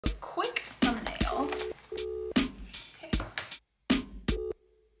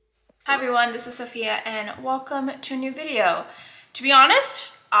Hi everyone, this is Sophia and welcome to a new video. To be honest,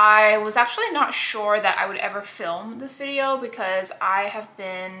 I was actually not sure that I would ever film this video because I have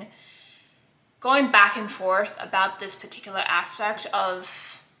been going back and forth about this particular aspect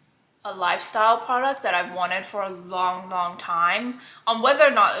of a lifestyle product that I've wanted for a long time on whether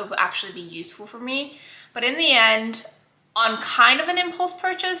or not it would actually be useful for me. But in the end, on kind of an impulse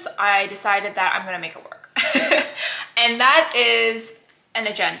purchase, I decided that I'm gonna make it work. And that is an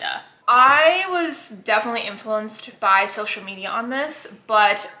agenda. I was definitely influenced by social media on this,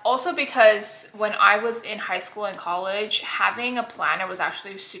 but also because when I was in high school and college, having a planner was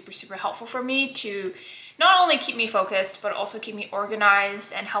actually super helpful for me to not only keep me focused, but also keep me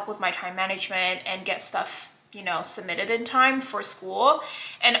organized and help with my time management and get stuff, you know, submitted in time for school.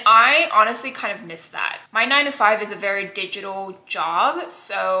 And I honestly kind of miss that. My 9 to 5 is a very digital job,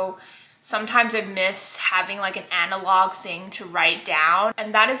 so sometimes I miss having like an analog thing to write down,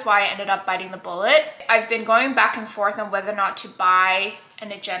 and that is why I ended up biting the bullet. I've been going back and forth on whether or not to buy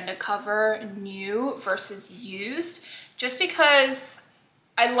an agenda cover new versus used, just because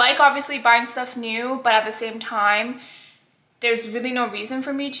I like obviously buying stuff new, but at the same time, there's really no reason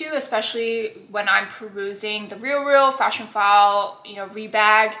for me to, especially when I'm perusing the RealReal, Fashion File, you know,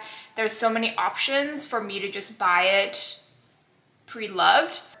 Rebag. There's so many options for me to just buy it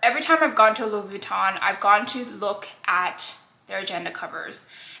pre-loved. Every time I've gone to a Louis Vuitton, I've gone to look at their agenda covers.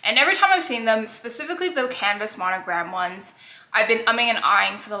 And every time I've seen them, specifically the canvas monogram ones, I've been umming and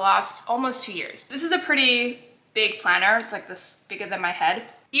eyeing for the last almost 2 years. This is a pretty big planner. It's like this, bigger than my head.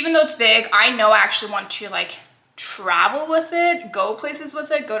 Even though it's big, I know I actually want to like travel with it, go places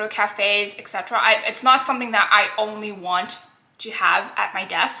with it, go to cafes, etc. It's not something that I only want to have at my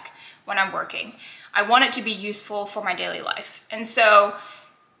desk when I'm working. I want it to be useful for my daily life. And so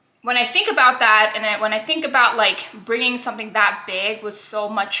when I think about that, and when I think about like bringing something that big with so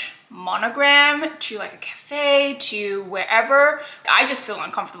much monogram to like a cafe, to wherever, I just feel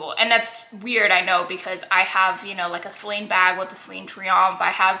uncomfortable. And that's weird, I know, because I have, you know, like a Celine bag with the Celine Triomphe.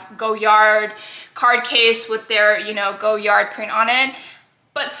 I have Go Yard card case with their, you know, Go Yard print on it.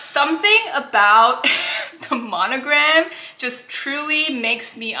 But something about the monogram just truly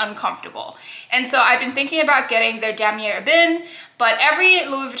makes me uncomfortable. And so I've been thinking about getting their Damier Ebene, but every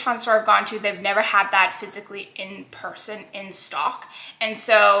Louis Vuitton store I've gone to, they've never had that physically in person in stock. And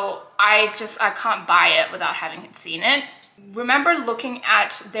so I can't buy it without having seen it. Remember looking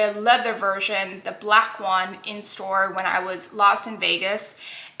at their leather version, the black one, in store when I was last in Vegas.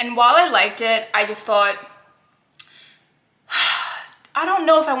 And while I liked it, I just thought, I don't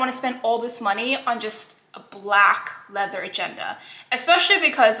know if I want to spend all this money on just a black leather agenda, especially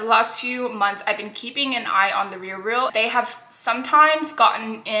because the last few months I've been keeping an eye on the RealReal. They have sometimes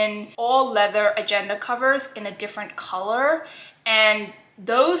gotten in all leather agenda covers in a different color, and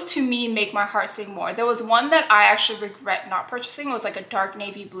those to me make my heart sing more. There was one that I actually regret not purchasing. It was like a dark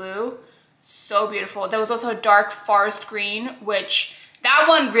navy blue, so beautiful. There was also a dark forest green, which that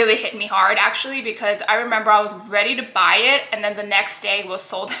one really hit me hard actually, because I remember I was ready to buy it and then the next day it was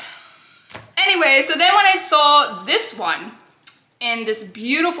sold out. Anyway, so then when I saw this one in this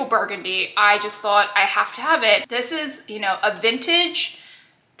beautiful burgundy, I just thought I have to have it. This is, you know, a vintage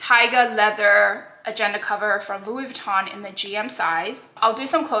Taiga leather agenda cover from Louis Vuitton in the GM size. I'll do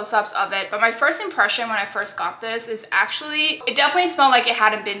some close-ups of it, but my first impression when I first got this is actually, it definitely smelled like it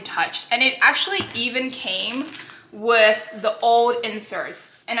hadn't been touched. And it actually even came with the old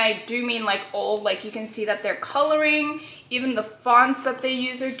inserts, and I do mean like old, like you can see that they're coloring, even the fonts that they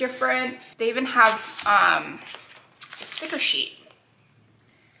use are different. They even have a sticker sheet.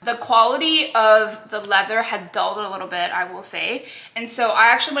 The quality of the leather had dulled a little bit, I will say, and so I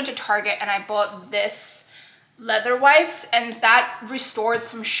actually went to Target and I bought this leather wipes, and that restored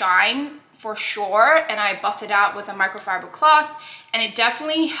some shine for sure, and I buffed it out with a microfiber cloth, and it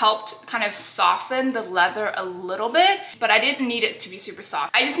definitely helped kind of soften the leather a little bit, but I didn't need it to be super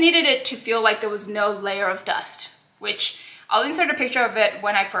soft. I just needed it to feel like there was no layer of dust, which I'll insert a picture of it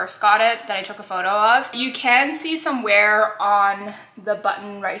when I first got it that I took a photo of. You can see some wear on the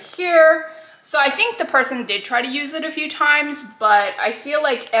button right here. So I think the person did try to use it a few times, but I feel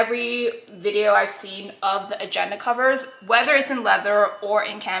like every video I've seen of the agenda covers, whether it's in leather or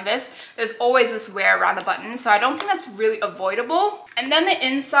in canvas, there's always this wear around the button. So I don't think that's really avoidable. And then the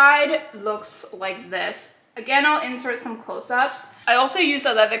inside looks like this. Again, I'll insert some close-ups. I also used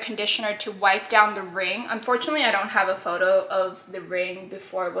a leather conditioner to wipe down the ring. Unfortunately, I don't have a photo of the ring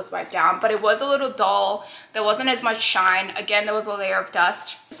before it was wiped down, but it was a little dull. There wasn't as much shine. Again, there was a layer of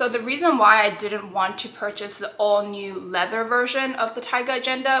dust. So the reason why I didn't want to purchase the all-new leather version of the Taiga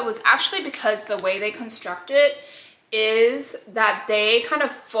Agenda was actually because the way they construct it is that they kind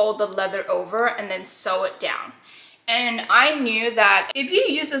of fold the leather over and then sew it down. And I knew that if you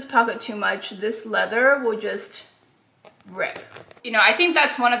use this pocket too much, this leather will just rip. You know, I think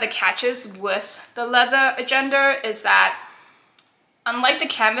that's one of the catches with the leather agenda is that unlike the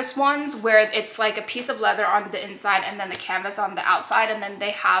canvas ones where it's like a piece of leather on the inside and then the canvas on the outside and then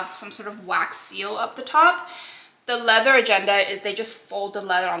they have some sort of wax seal up the top, the leather agenda is they just fold the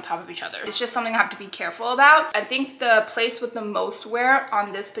leather on top of each other. It's just something I have to be careful about. I think the place with the most wear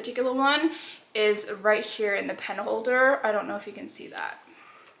on this particular one is right here in the pen holder. I don't know if you can see that.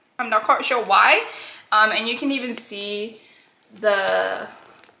 I'm not quite sure why. And you can even see the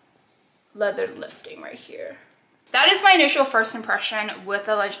leather lifting right here. That is my initial first impression with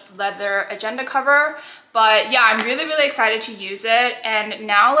the leather agenda cover. But yeah, I'm really, really excited to use it. And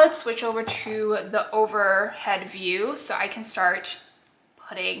now let's switch over to the overhead view so I can start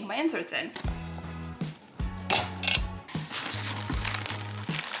putting my inserts in.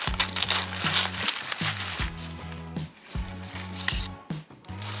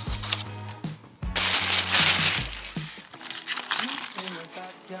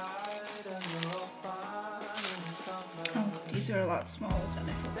 These are a lot smaller than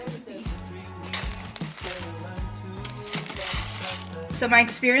I thought they would be. So my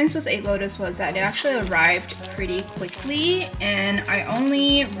experience with 8Lotus was that it actually arrived pretty quickly, and I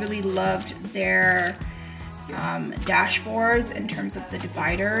only really loved their dashboards in terms of the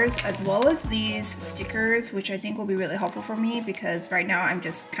dividers, as well as these stickers, which I think will be really helpful for me because right now I'm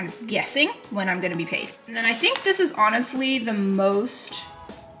just kind of guessing when I'm going to be paid. And then I think this is honestly the most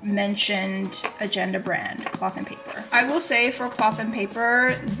mentioned agenda brand, Cloth and Paper. I will say for Cloth and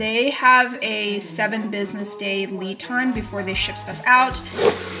Paper, they have a 7 business day lead time before they ship stuff out.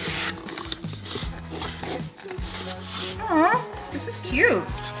 Aw, this is cute.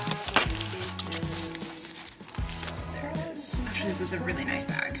 So there it is. Actually, this is a really nice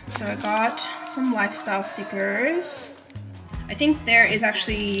bag. So I got some lifestyle stickers. I think there is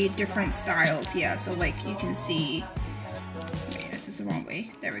actually different styles, yeah, so like you can see, the wrong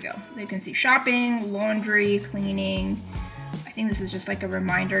way. There we go. You can see shopping, laundry, cleaning. I think this is just like a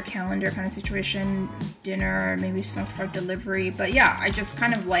reminder calendar kind of situation, dinner, maybe some for delivery. But yeah, I just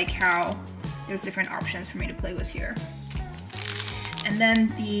kind of like how there's different options for me to play with here. And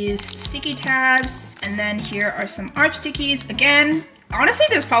then these sticky tabs, and then here are some art stickies. Again, honestly,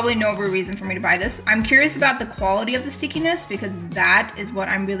 there's probably no real reason for me to buy this. I'm curious about the quality of the stickiness because that is what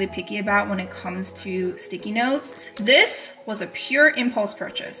I'm really picky about when it comes to sticky notes. This was a pure impulse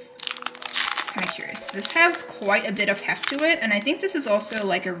purchase. Kind of curious. This has quite a bit of heft to it, and I think this is also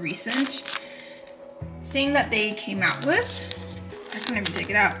like a recent thing that they came out with. I can't even take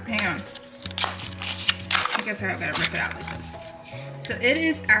it out. Hang on. I guess I've got to rip it out like this. So it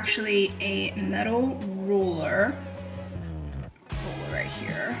is actually a metal ruler right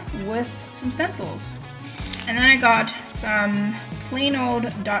here with some stencils. And then I got some plain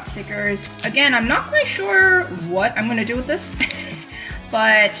old dot stickers. Again, I'm not quite sure what I'm gonna do with this,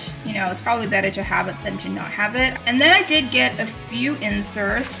 but you know, it's probably better to have it than to not have it. And then I did get a few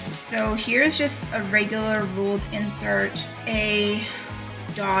inserts. So here's just a regular ruled insert, a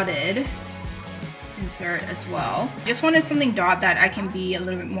dotted insert as well. Just wanted something dot that I can be a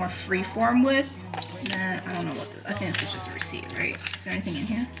little bit more freeform with. And then, I don't know what I think this is just a receipt, right? Is there anything in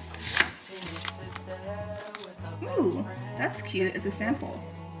here? Ooh, that's cute. It's a sample.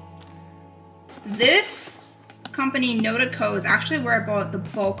 This company, Noted Co, is actually where I bought the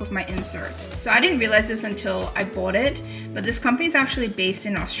bulk of my inserts. So I didn't realize this until I bought it, but this company is actually based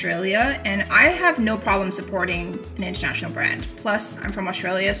in Australia, and I have no problem supporting an international brand. Plus, I'm from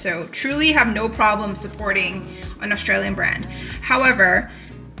Australia, so truly have no problem supporting an Australian brand. However,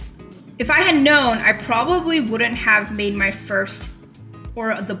 if I had known, I probably wouldn't have made my first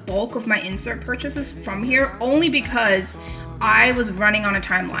or the bulk of my insert purchases from here, only because I was running on a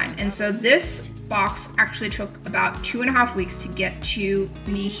timeline. And so this box actually took about 2.5 weeks to get to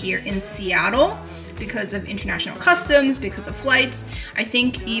me here in Seattle because of international customs, because of flights. I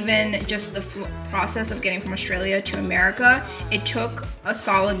think even just the process of getting from Australia to America, it took a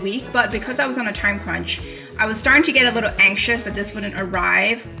solid week, but because I was on a time crunch, I was starting to get a little anxious that this wouldn't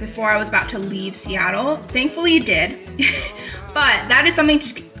arrive before I was about to leave Seattle. Thankfully it did, but that is something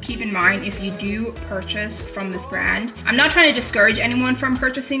to keep in mind if you do purchase from this brand. I'm not trying to discourage anyone from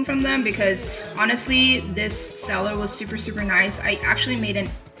purchasing from them because honestly, this seller was super, super nice. I actually made an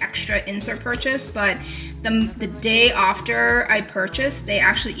extra insert purchase, but the day after I purchased, they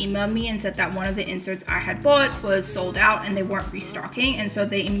actually emailed me and said that one of the inserts I had bought was sold out and they weren't restocking, and so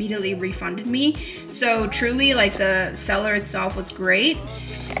they immediately refunded me. So truly, like, the seller itself was great.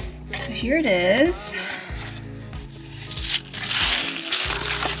 So here it is.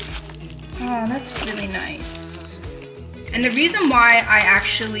 Oh, that's really nice. And the reason why I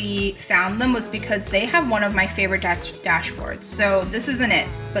actually found them was because they have one of my favorite dashboards. So this isn't it,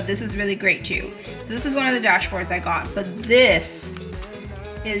 but this is really great too. So this is one of the dashboards I got, but this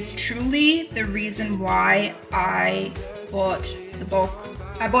is truly the reason why I bought the bulk.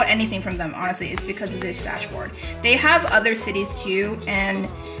 I bought anything from them, honestly, is because of this dashboard. They have other cities too, and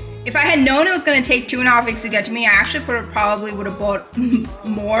if I had known it was gonna take 2.5 weeks to get to me, I actually probably would have bought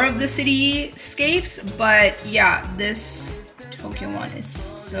more of the cityscapes, but yeah, this Tokyo one is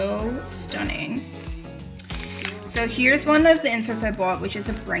so stunning. So here's one of the inserts I bought, which is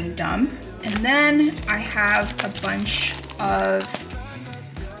a brain dump, and then I have a bunch of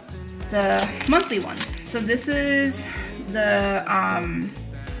the monthly ones. So this is the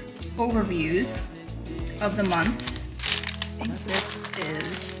overviews of the months. I think this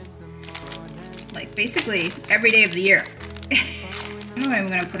is like basically every day of the year. I'm not even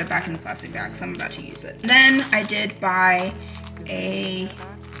gonna put it back in the plastic bag because I'm about to use it. Then I did buy a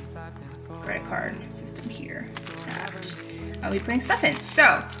credit card system here that I'll be putting stuff in.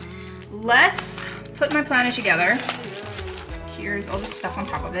 So let's put my planner together. Here's all the stuff on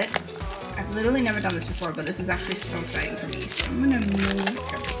top of it. I've literally never done this before, but this is actually so exciting for me. So I'm gonna move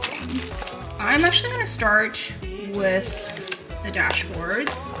everything. I'm actually gonna start with the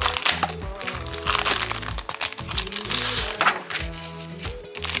dashboards.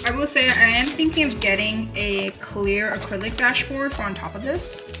 I will say I am thinking of getting a clear acrylic dashboard for on top of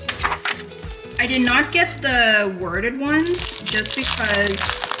this. I did not get the worded ones just because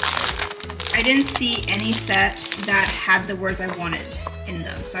I didn't see any set that had the words I wanted in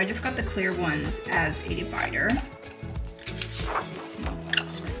them. So I just got the clear ones as a divider. So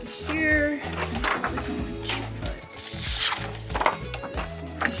this right here. I'm probably going to put this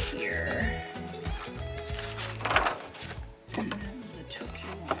one here. And then the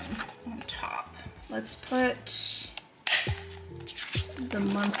Tokyo one on top. Let's put the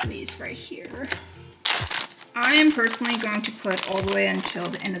monthlies right here. I am personally going to put all the way until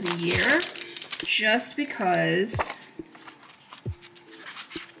the end of the year, just because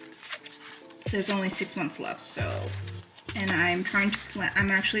there's only 6 months left. So, and I'm trying to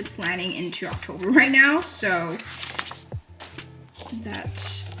I'm actually planning into October right now, so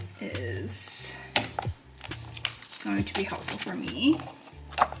that is going to be helpful for me.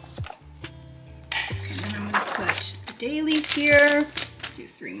 Okay, then I'm going to put the dailies here. Let's do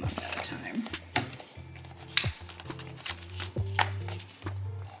 3 months at a time.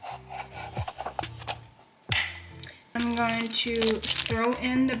 I'm going to throw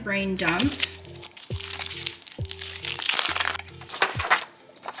in the brain dump.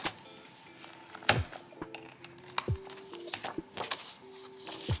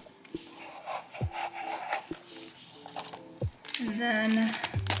 And then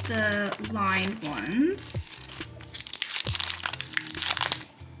the lined ones.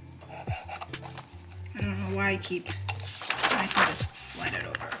 I don't know why I can just slide it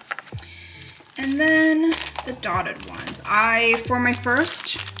over. And then the dotted ones. For my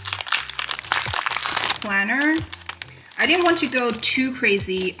first planner, I didn't want to go too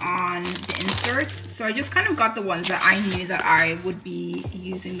crazy on the inserts, so I just kind of got the ones that I knew that I would be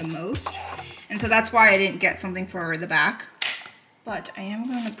using the most. And so that's why I didn't get something for the back. But I am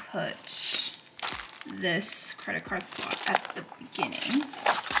going to put this credit card slot at the beginning,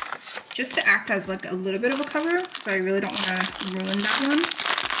 just to act as like a little bit of a cover, because I really don't want to ruin that one.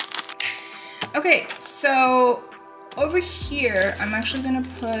 Okay, so over here, I'm actually gonna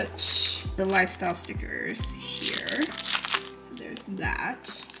put the lifestyle stickers here. So there's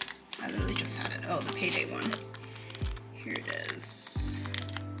that. I literally just had it. Oh, the payday one. Here it is.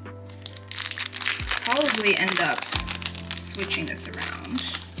 Probably end up switching this around.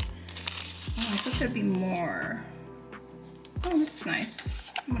 Oh, I thought there'd be more. Oh, this is nice.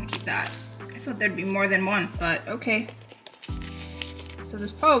 I'm gonna keep that. I thought there'd be more than one, but okay. So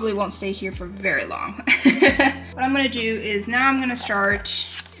this probably won't stay here for very long. What I'm gonna do is now I'm gonna start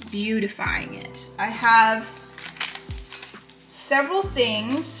beautifying it. I have several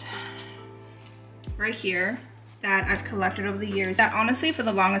things right here that I've collected over the years that honestly for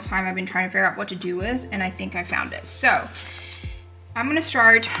the longest time I've been trying to figure out what to do with, and I think I found it. So I'm gonna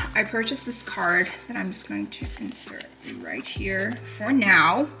start. I purchased this card that I'm just going to insert right here for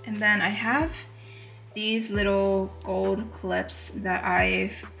now. And then I have these little gold clips that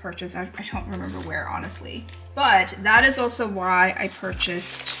I've purchased. I don't remember where, honestly. But that is also why I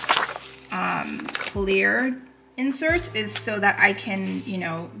purchased clear inserts, is so that I can, you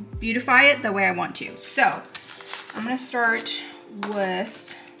know, beautify it the way I want to. So I'm gonna start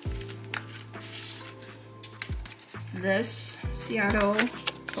with this Seattle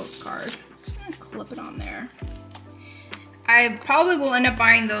postcard. clip it on there. I probably will end up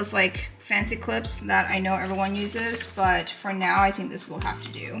buying those like fancy clips that I know everyone uses, but for now I think this will have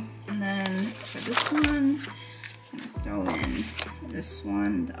to do. And then for this one, I'm gonna throw in this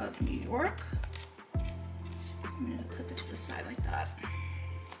one of New York. I'm gonna clip it to the side like that.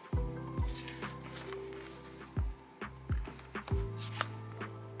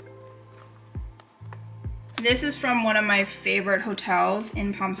 This is from one of my favorite hotels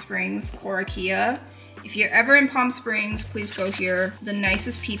in Palm Springs, Korakia. If you're ever in Palm Springs, please go here. The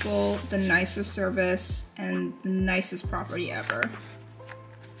nicest people, the nicest service, and the nicest property ever.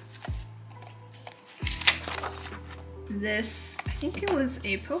 This, I think it was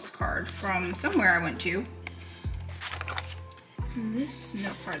a postcard from somewhere I went to. And this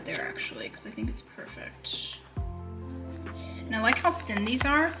note card there actually, because I think it's perfect. And I like how thin these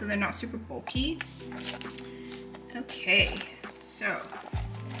are, so they're not super bulky. Okay, so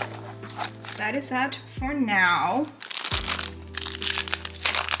that is that for now.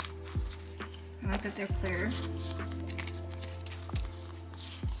 I like that they're clear.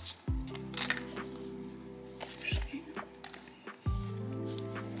 Actually, let's see.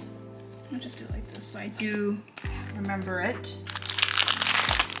 I'll just do it like this so I do remember it.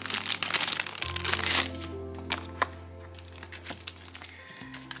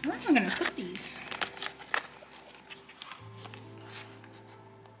 Where am I gonna put these?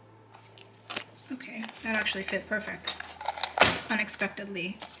 Okay, that actually fit perfect.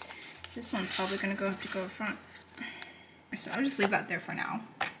 Unexpectedly. This one's probably gonna have to go front. So I'll just leave that there for now.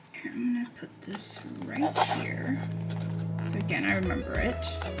 Here, I'm gonna put this right here. So again, I remember it.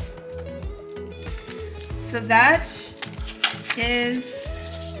 So that is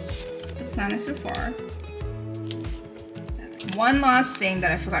the planner so far. One last thing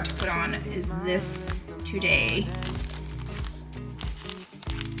that I forgot to put on is this today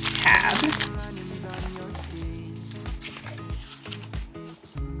tab.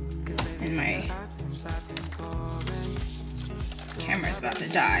 And my camera's about to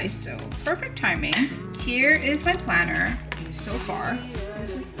die, so perfect timing. Here is my planner so far.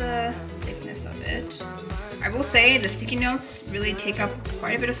 This is the thickness of it. I will say the sticky notes really take up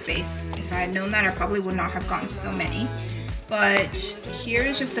quite a bit of space. If I had known that, I probably would not have gotten so many. But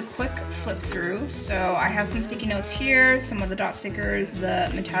here's just a quick flip through. So I have some sticky notes here, some of the dot stickers, the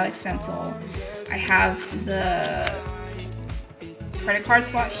metallic stencil. I have the credit card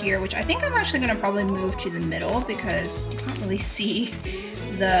slot here, which I think I'm actually gonna probably move to the middle because you can't really see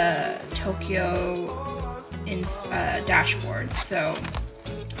the Tokyo dashboard. So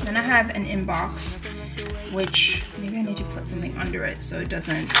then I have an inbox, which maybe I need to put something under it so it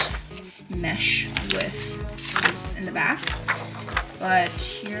doesn't mesh with this in the back. But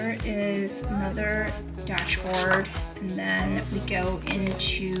here is another dashboard, and then we go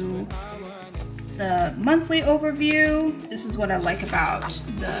into the monthly overview. This is what I like about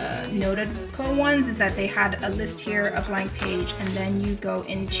the Noted Co ones, is that they had a list here, a blank page, and then you go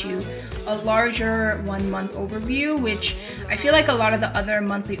into a larger 1 month overview, which I feel like a lot of the other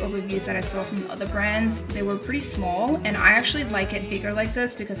monthly overviews that I saw from other brands, they were pretty small, and I actually like it bigger like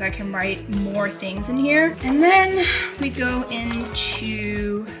this because I can write more things in here. And then we go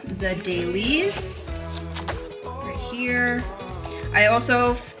into the dailies right here. I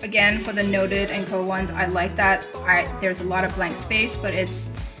also, again, for the Noted and Co ones, I like that there's a lot of blank space, but it's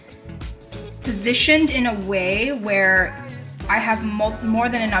positioned in a way where I have more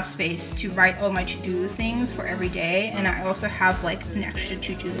than enough space to write all my to-do things for every day, and I also have like an extra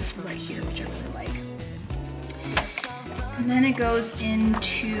to-dos right here, which I really like. And then it goes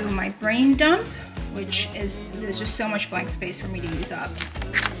into my brain dump, which is, there's just so much blank space for me to use up.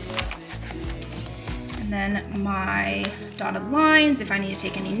 And then my dotted lines, if I need to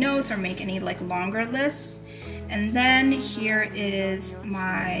take any notes or make any like longer lists. And then here is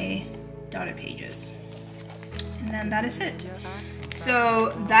my dotted pages. And then that is it. So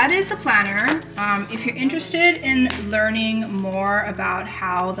that is the planner. If you're interested in learning more about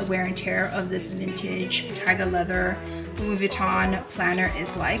how the wear and tear of this vintage Taiga leather Louis Vuitton planner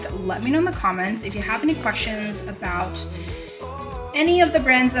is like, let me know in the comments. If you have any questions about any of the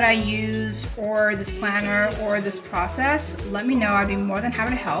brands that I use, or this planner, or this process, let me know. I'd be more than happy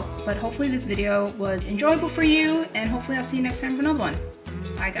to help. But hopefully this video was enjoyable for you, and hopefully I'll see you next time for another one.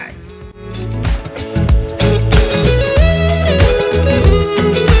 Bye guys.